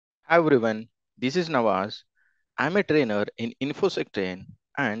Hi everyone, this is Nawaz. I'm a trainer in InfosecTrain,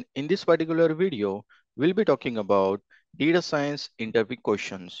 and in this particular video, we'll be talking about data science interview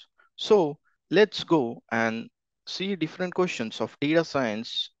questions. So let's go and see different questions of data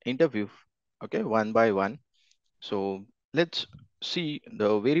science interview, okay, one by one. So let's see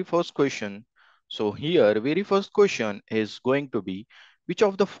the very first question. So here, very first question is going to be, which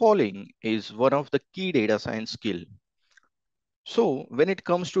of the following is one of the key data science skill? So when it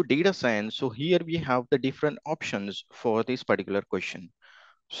comes to data science, so here we have the different options for this particular question.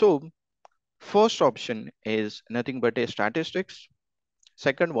 So first option is nothing but a statistics.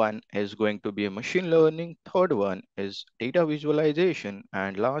 Second one is going to be a machine learning. Third one is data visualization.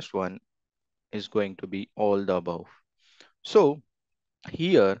 And last one is going to be all the above. So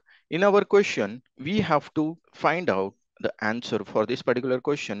here in our question, we have to find out the answer for this particular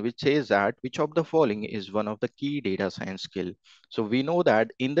question, which says that which of the following is one of the key data science skill. So we know that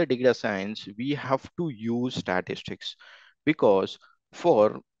in the data science, we have to use statistics because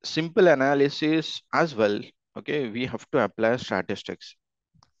for simple analysis as well, okay, we have to apply statistics.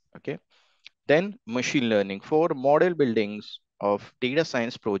 Okay. Then machine learning. For model buildings of data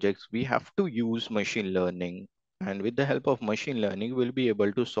science projects, we have to use machine learning. And with the help of machine learning, we'll be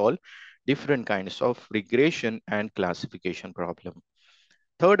able to solve different kinds of regression and classification problem.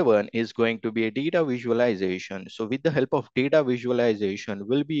 Third one is going to be a data visualization. So with the help of data visualization,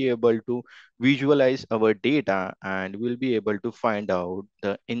 we'll be able to visualize our data and we'll be able to find out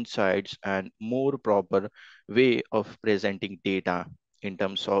the insights and more proper way of presenting data in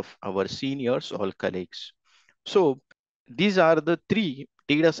terms of our seniors or colleagues. So these are the three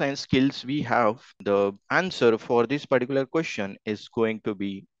data science skills we have. The answer for this particular question is going to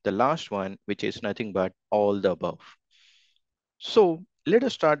be the last one, which is nothing but all the above. So let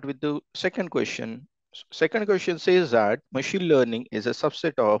us start with the second question. Second question says that machine learning is a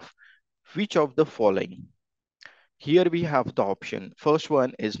subset of which of the following? Here we have the option. First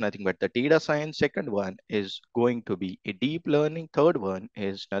one is nothing but the data science. Second one is going to be a deep learning. Third one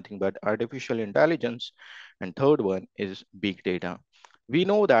is nothing but artificial intelligence. And third one is big data. We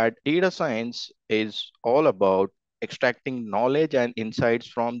know that data science is all about extracting knowledge and insights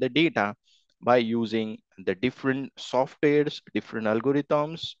from the data by using the different softwares, different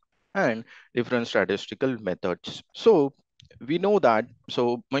algorithms, and different statistical methods. So we know that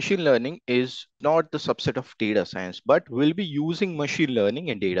so machine learning is not the subset of data science, but we'll be using machine learning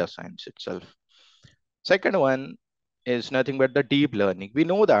in data science itself. Second one is nothing but the deep learning. We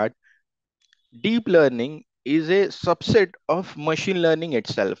know that deep learning is a subset of machine learning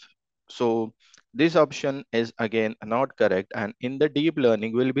itself. So this option is again not correct. And in the deep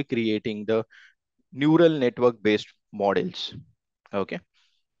learning, we'll be creating the neural network based models. Okay.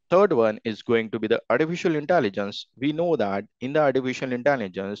 Third one is going to be the artificial intelligence. We know that in the artificial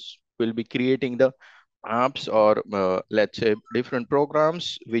intelligence, we'll be creating the apps or let's say different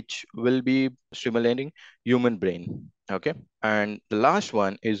programs which will be stimulating human brain. Okay. And the last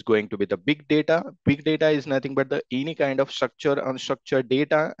one is going to be the big data. Big data is nothing but the any kind of structured, unstructured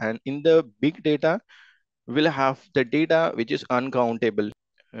data. And in the big data, we'll have the data which is uncountable.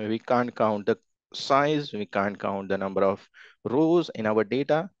 We can't count the size, we can't count the number of rows in our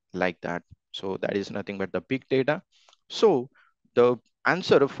data like that. So that is nothing but the big data. So the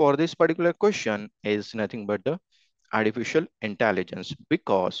answer for this particular question is nothing but the artificial intelligence,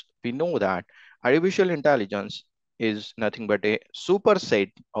 because we know that artificial intelligence is nothing but a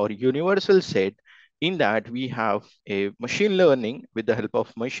superset or universal set, in that we have a machine learning. With the help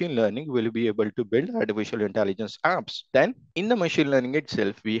of machine learning, we'll be able to build artificial intelligence apps. Then in the machine learning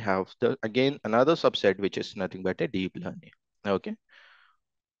itself, we have the again another subset, which is nothing but a deep learning. Okay.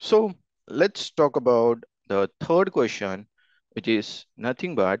 So let's talk about the third question, which is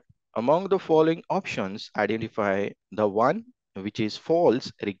nothing but among the following options, identify the one which is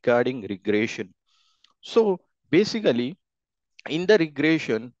false regarding regression. So basically, in the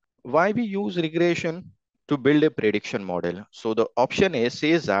regression, why we use regression? To build a prediction model. So the option A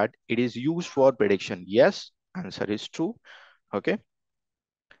says that it is used for prediction. Yes, answer is true. Okay.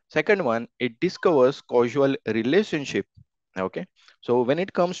 Second one, it discovers causal relationship. Okay. So when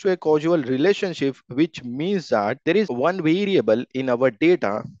it comes to a causal relationship, which means that there is one variable in our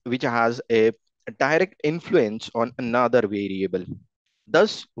data which has a direct influence on another variable.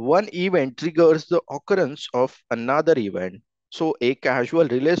 Thus, one event triggers the occurrence of another event. So a causal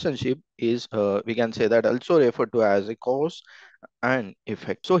relationship is, we can say that also referred to as a cause and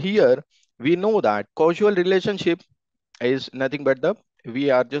effect. So here we know that causal relationship is nothing but the,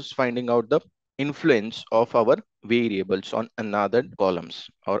 we are just finding out the influence of our variables on another columns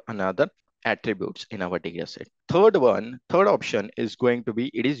or another. attributes in our data set. Third option is going to be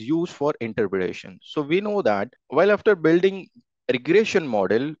it is used for interpretation. So we know that while after building regression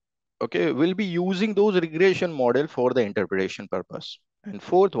model, okay, we'll be using those regression model for the interpretation purpose. And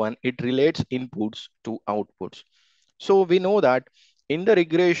fourth one, it relates inputs to outputs. So we know that in the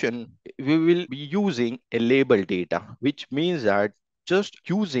regression, we will be using a label data, which means that just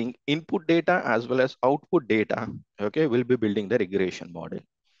using input data as well as output data, okay, we'll be building the regression model.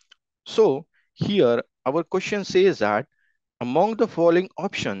 So here our question says that among the following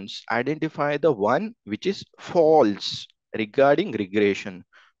options, identify the one which is false regarding regression.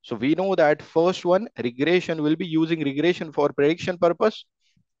 So we know that first one, regression, will be using regression for prediction purpose.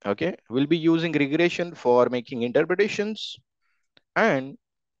 Okay, we'll be using regression for making interpretations, and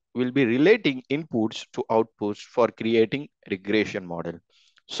we'll be relating inputs to outputs for creating regression model.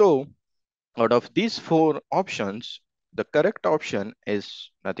 So out of these four options, the correct option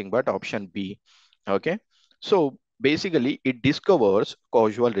is nothing but option B. Okay. So basically it discovers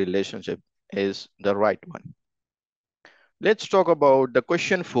causal relationship is the right one. Let's talk about the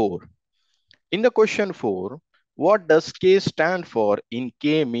question 4. In the question 4, what does K stand for in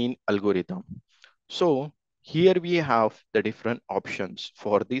K-mean algorithm? So here we have the different options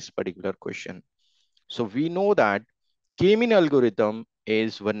for this particular question. So we know that K-mean algorithm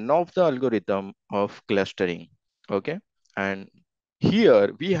is one of the algorithm of clustering. Okay. And here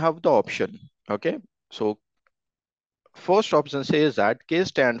we have the option. Okay. So first option says that K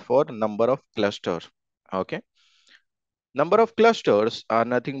stand for number of clusters. Okay. Number of clusters are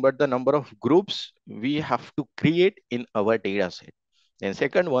nothing but the number of groups we have to create in our data set. And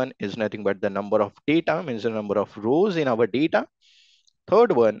second one is nothing but the number of data, means the number of rows in our data.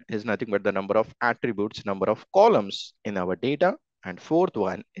 Third one is nothing but the number of attributes, number of columns in our data. And fourth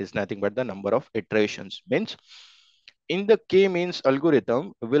one is nothing but the number of iterations. Means in the k-means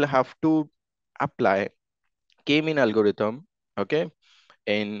algorithm, we'll have to apply k-mean algorithm, okay,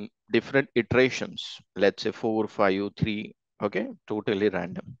 in different iterations. Let's say 4, 5, 3, okay, totally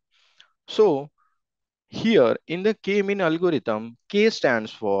random. So here in the k-mean algorithm, K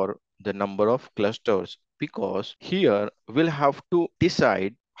stands for the number of clusters, because here we'll have to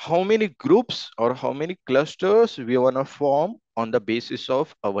decide how many groups or how many clusters we want to form on the basis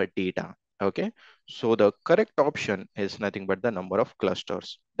of our data. Okay, so the correct option is nothing but the number of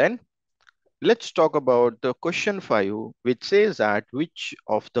clusters. Then let's talk about the question 5, which says that which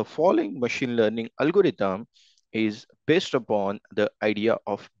of the following machine learning algorithm is based upon the idea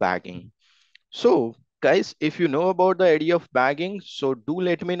of bagging. So guys, if you know about the idea of bagging, so do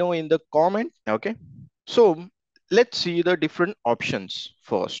let me know in the comment. Okay. So let's see the different options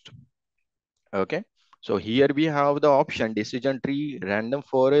first. Okay. So here we have the option decision tree, random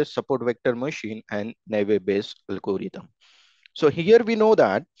forest, support vector machine, and naive Bayes algorithm. So here we know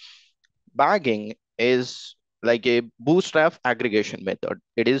that bagging is like a bootstrap aggregation method.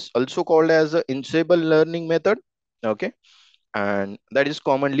 It is also called as a ensemble learning method. Okay. And that is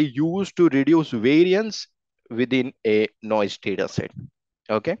commonly used to reduce variance within a noise data set.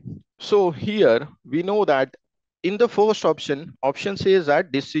 Okay. So here we know that in the first option says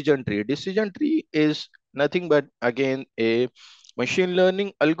that decision tree. Decision tree is nothing but again a machine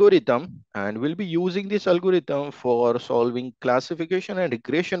learning algorithm, and we'll be using this algorithm for solving classification and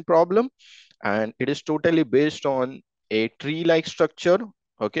regression problem. And it is totally based on a tree-like structure.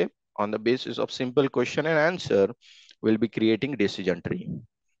 Okay. On the basis of simple question and answer, we'll be creating decision tree.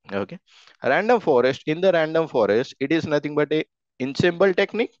 Okay. Random forest, in the random forest, it is nothing but a ensemble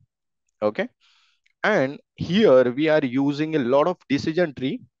technique. Okay. And here we are using a lot of decision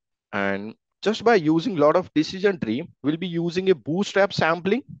tree, and just by using lot of decision tree, we'll be using a bootstrap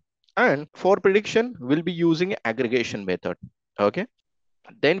sampling, and for prediction, we'll be using aggregation method. Okay.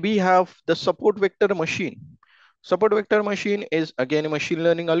 Then we have the support vector machine. Support vector machine is again a machine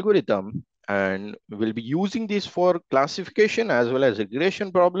learning algorithm, and we'll be using this for classification as well as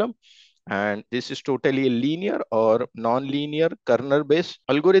regression problem. And this is totally a linear or non-linear kernel based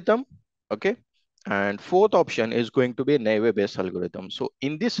algorithm. Okay. And fourth option is going to be a naive Bayes algorithm. So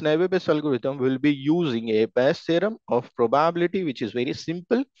in this naive Bayes algorithm, we'll be using a Bayes theorem of probability, which is very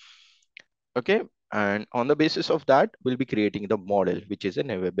simple. Okay. And on the basis of that, we'll be creating the model, which is a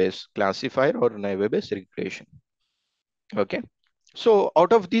naive Bayes classifier or naive Bayes regression. Okay. So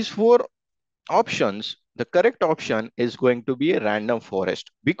out of these four options, the correct option is going to be a random forest,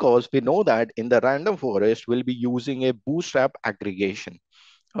 because we know that in the random forest, we'll be using a bootstrap aggregation.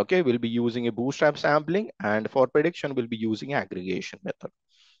 Okay, we'll be using a bootstrap sampling, and for prediction, we'll be using aggregation method.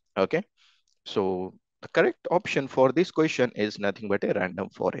 Okay, so the correct option for this question is nothing but a random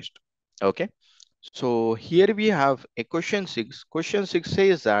forest. Okay, so here we have a question 6. Question 6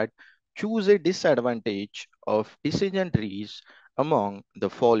 says that choose a disadvantage of decision trees among the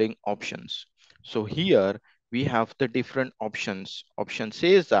following options. So here we have the different options. Option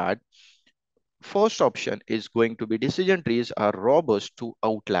says that first option is going to be decision trees are robust to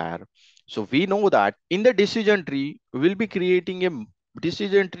outlier. So we know that in the decision tree, we'll be creating a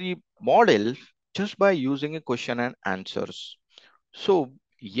decision tree model just by using a question and answers. So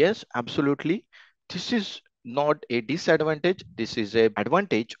yes, absolutely. This is not a disadvantage. This is a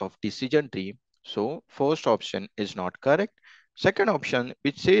advantage of decision tree. So first option is not correct. Second option,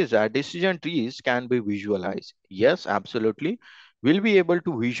 which says that decision trees can be visualized. Yes, absolutely. We'll be able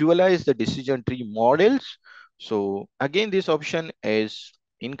to visualize the decision tree models. So again, this option is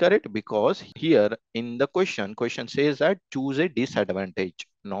incorrect because here in the question says that choose a disadvantage,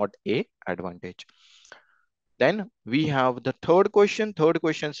 not a advantage. Then we have the third question. Third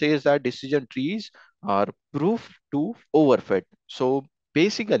question says that decision trees are proof to overfit. So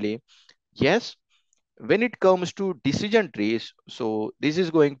basically, yes, when it comes to decision trees, so this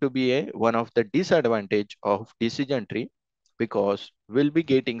is going to be a one of the disadvantage of decision tree because we'll be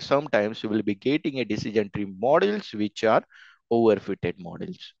getting sometimes we will be getting a decision tree models which are overfitted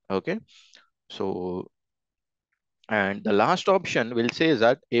models. Okay, so and the last option will say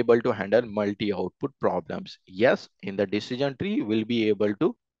that able to handle multi-output problems. Yes, in the decision tree, we'll be able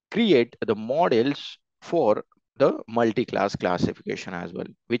to create the models for the multi-class classification as well,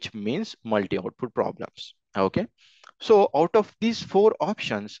 which means multi-output problems. Okay. So out of these four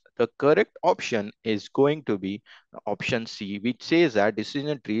options, the correct option is going to be option C, which says that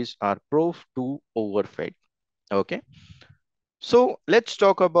decision trees are proof to overfit. Okay. So let's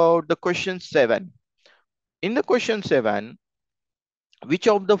talk about the question 7. In the question 7, which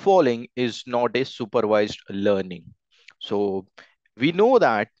of the following is not a supervised learning? So we know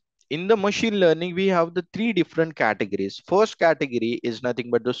that in the machine learning, we have the three different categories. First category is nothing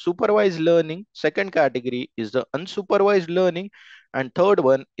but the supervised learning. Second category is the unsupervised learning. And third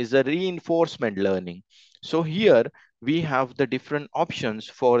one is the reinforcement learning. So here we have the different options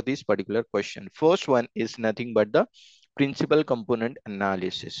for this particular question. First one is nothing but the principal component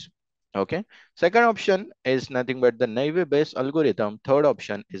analysis. Okay. Second option is nothing but the naive Bayes algorithm. Third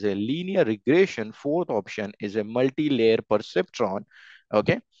option is a linear regression. Fourth option is a multi-layer perceptron.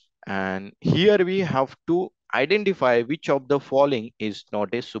 Okay. And here we have to identify which of the following is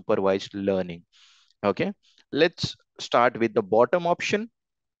not a supervised learning. Okay. Let's start with the bottom option,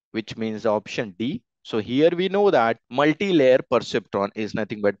 which means the option D. So here we know that multi-layer perceptron is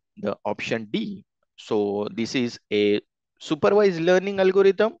nothing but the option D. So this is a supervised learning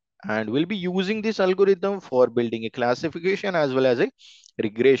algorithm and we'll be using this algorithm for building a classification as well as a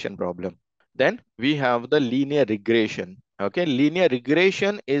regression problem. Then we have the linear regression. Okay, linear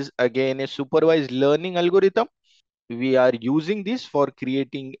regression is again a supervised learning algorithm. We are using this for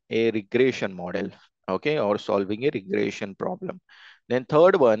creating a regression model, okay, or solving a regression problem. Then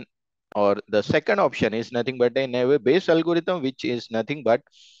third one or the second option is nothing but a naive Bayes algorithm, which is nothing but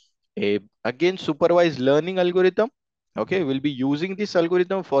a again supervised learning algorithm. Okay, we'll be using this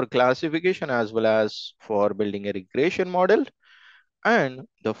algorithm for classification as well as for building a regression model. And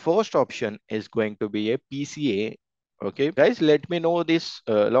the first option is going to be a PCA. Okay, guys, let me know this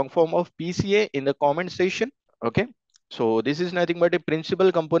long form of PCA in the comment section. Okay, so this is nothing but a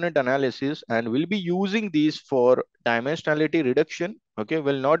principal component analysis and we'll be using these for dimensionality reduction. Okay,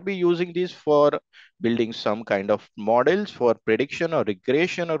 we'll not be using these for building some kind of models for prediction or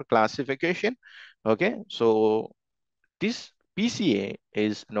regression or classification. Okay, so this PCA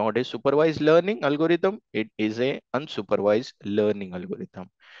is not a supervised learning algorithm. It is a unsupervised learning algorithm.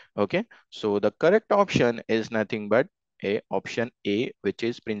 Okay, so the correct option is nothing but a option A, which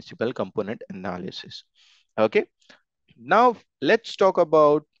is principal component analysis. Okay, now let's talk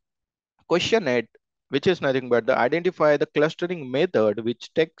about question 8, which is nothing but the identify the clustering method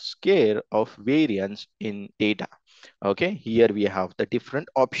which takes care of variance in data. Okay, here we have the different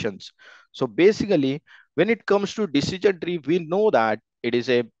options. So basically, when it comes to decision tree, we know that it is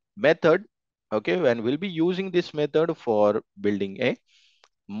a method. Okay, and we'll be using this method for building a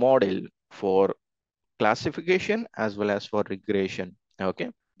model for classification as well as for regression. Okay,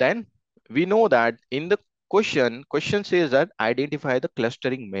 then we know that in the question says that identify the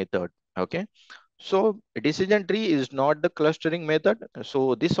clustering method. Okay, so decision tree is not the clustering method,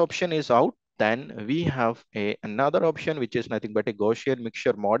 so this option is out. Then we have another option which is nothing but a Gaussian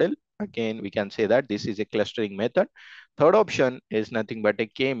mixture model. Again, we can say that this is a clustering method. Third option is nothing but a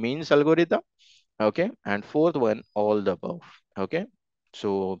k-means algorithm. Okay, and fourth one all the above. Okay,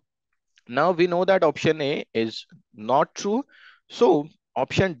 so now we know that option A is not true. So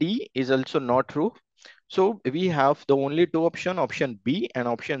option D is also not true. So we have the only two option B and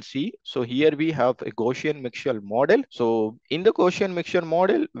option C. So here we have a Gaussian mixture model. So in the Gaussian mixture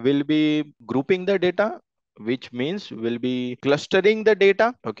model, we'll be grouping the data, which means we'll be clustering the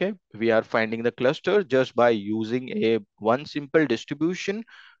data. Okay, we are finding the cluster just by using a one simple distribution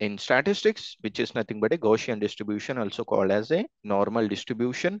in statistics, which is nothing but a Gaussian distribution, also called as a normal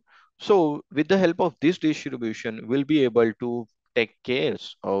distribution. So with the help of this distribution, we'll be able to take care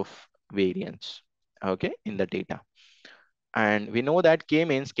of variance, okay, in the data. And we know that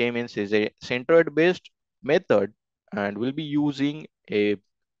k-means is a centered based method, and we'll be using a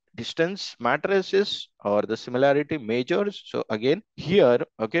distance matrices or the similarity measures. So again here,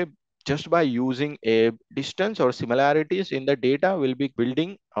 okay, just by using a distance or similarities in the data, we'll be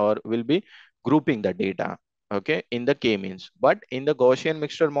building or will be grouping the data, okay, in the k-means. But in the Gaussian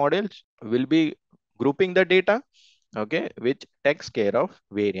mixture models, we'll be grouping the data, okay, which takes care of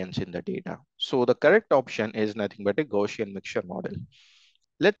variance in the data. So the correct option is nothing but a Gaussian mixture model.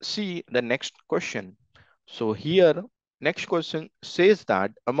 Let's see the next question. So here, next question says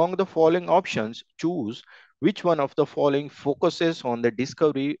that among the following options, choose which one of the following focuses on the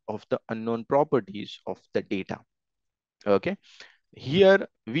discovery of the unknown properties of the data. Okay, here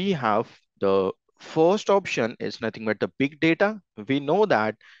we have the first option is nothing but the big data. We know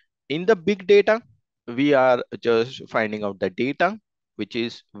that in the big data, we are just finding out the data, which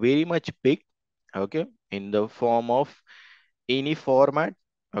is very much big, okay, in the form of any format,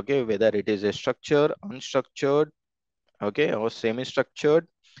 okay, whether it is a structure, unstructured, okay, or semi-structured,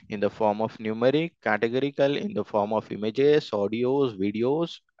 in the form of numeric, categorical, in the form of images, audios,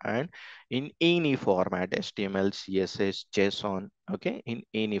 videos, and in any format, HTML, CSS, JSON, okay, in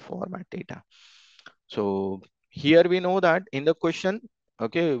any format data. So here we know that in the question,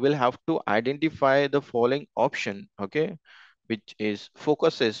 okay, we'll have to identify the following option, okay, which is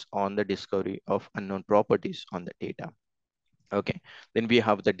focuses on the discovery of unknown properties on the data. Okay, then we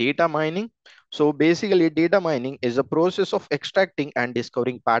have the data mining. So basically data mining is a process of extracting and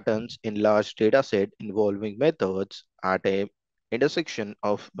discovering patterns in large data set involving methods at a intersection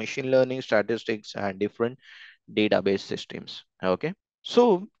of machine learning, statistics, and different database systems. Okay,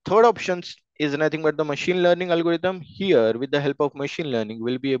 so third options is nothing but the machine learning algorithm. Here with the help of machine learning,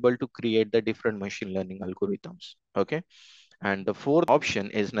 we'll be able to create the different machine learning algorithms. Okay, and the fourth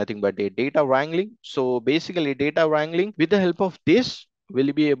option is nothing but a data wrangling. So basically data wrangling, with the help of this,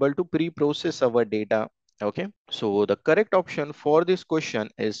 we'll be able to pre-process our data. Okay, so the correct option for this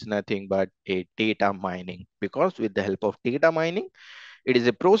question is nothing but a data mining, because with the help of data mining, it is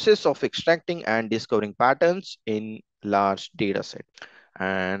a process of extracting and discovering patterns in large data set.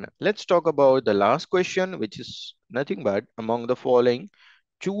 And let's talk about the last question, which is nothing but among the following,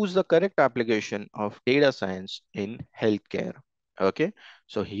 choose the correct application of data science in healthcare. Okay,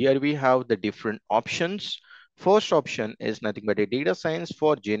 so here we have the different options. First option is nothing but a data science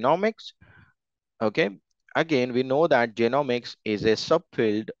for genomics. Okay, again, we know that genomics is a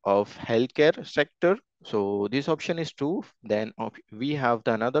subfield of healthcare sector. So this option is true. Then we have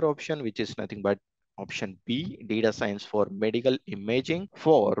the another option, which is nothing but option B, data science for medical imaging,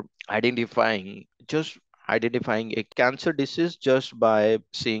 for identifying a cancer disease just by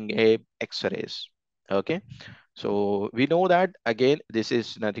seeing a x-rays. Okay, so we know that again, this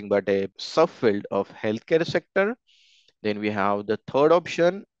is nothing but a subfield of healthcare sector. Then we have the third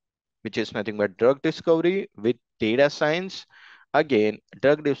option, which is nothing but drug discovery with data science. Again,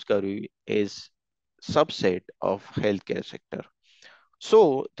 drug discovery is subset of healthcare sector.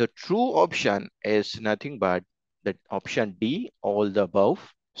 So the true option is nothing but the option D, all the above.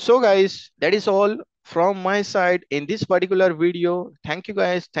 So guys, that is all from my side in this particular video. Thank you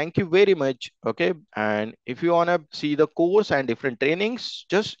guys. Thank you very much. Okay. And if you want to see the course and different trainings,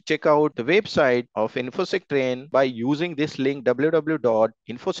 just check out the website of InfosecTrain by using this link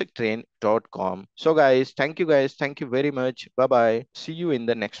www.infosectrain.com. So guys, thank you guys. Thank you very much. Bye bye. See you in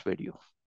the next video.